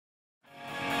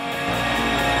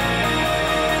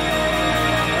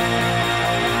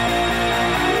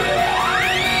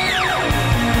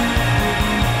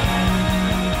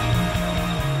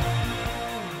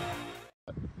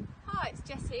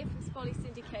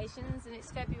notifications, and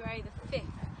it's February the 5th.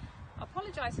 I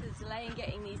apologise for the delay in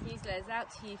getting these newsletters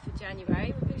out to you for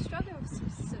January. We've been struggling with some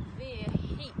severe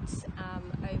heat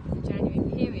over the January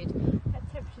period. We had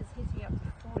temperatures hitting up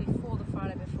to 44 the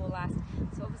Friday before last,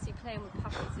 so obviously playing with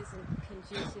puppies isn't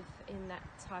conducive in that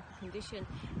type of condition.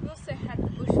 We also had the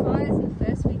bushfires in the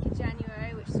first week of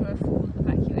January, which saw a full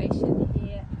evacuation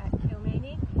here at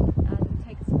Kilmeny. It'll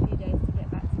take us a few days to get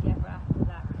back together after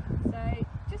that. So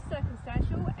just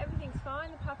circumstantial, everything's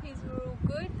fine. The puppies were all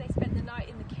good. They spent the night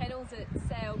in the kennels at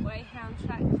Sale Greyhound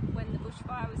Track when the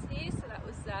bushfire was here, so that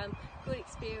was a good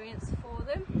experience for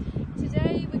them.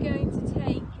 Today we're going to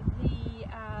take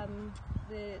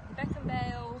the Beckham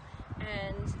Bale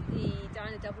and the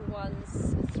Dyna Double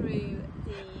Ones through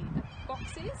the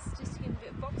boxes, just to give them a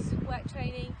bit of box work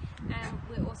training, and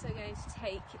we're also going to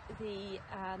take the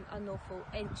unlawful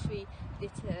entry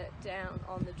litter down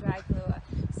on the drag lure.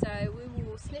 So we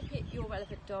will snippet your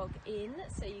relevant dog in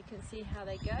so you can see how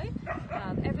they go.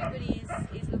 Everybody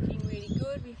is looking really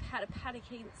good. We've had a paddock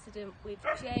incident with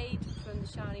Jade from the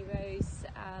Shiny Rose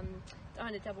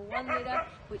Dyna Double One litter,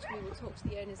 which we will talk to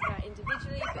the owners about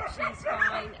individually, but she's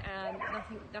fine,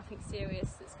 nothing serious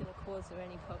that's going to cause her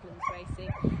any problems racing.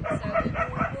 So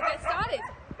we'll get started.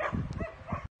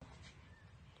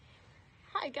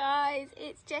 Hi guys,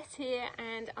 it's Jess here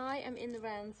and I am in the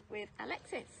rounds with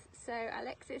Alexis. So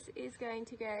Alexis is going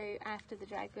to go after the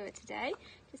drag lure today,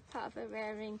 just part of her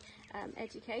rearing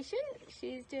education.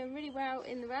 She's doing really well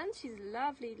in the runs. She's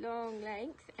lovely long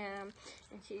length, and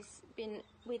she's been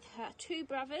with her two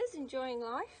brothers enjoying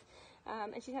life.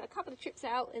 And she's had a couple of trips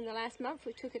out in the last month.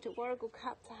 We took her to Warrigal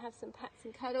Cup to have some pats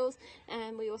and cuddles,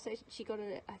 and she got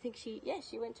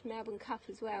she went to Melbourne Cup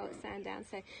as well at Sandown,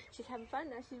 so she's having fun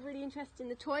now. She's really interested in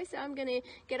the toy, so I'm going to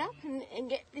get up and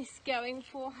get this going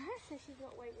for her so she's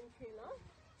not waiting too long.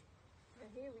 So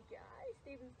here we go.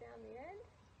 Stephen's down the end.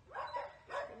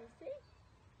 Can you see?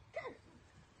 Go!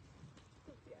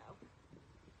 Good girl.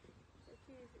 So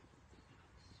she's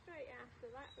straight after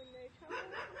that with no trouble.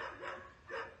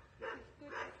 It's good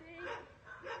to see,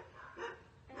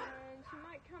 and she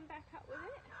might come back up with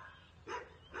it,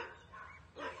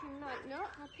 or she might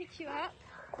not. I'll pick you up,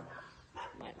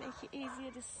 might make it easier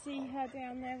to see her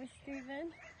down there with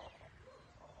Stephen.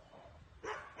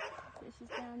 So she's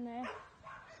down there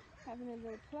having a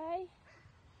little play,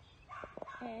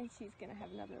 and she's going to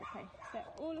have another little play. So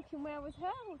all looking well with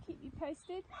her. We'll keep you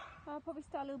posted. I'll probably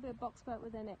start a little bit of box work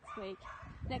with her next week.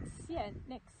 This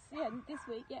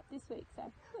week. Yep, this week.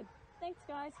 So good. Thanks,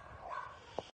 guys.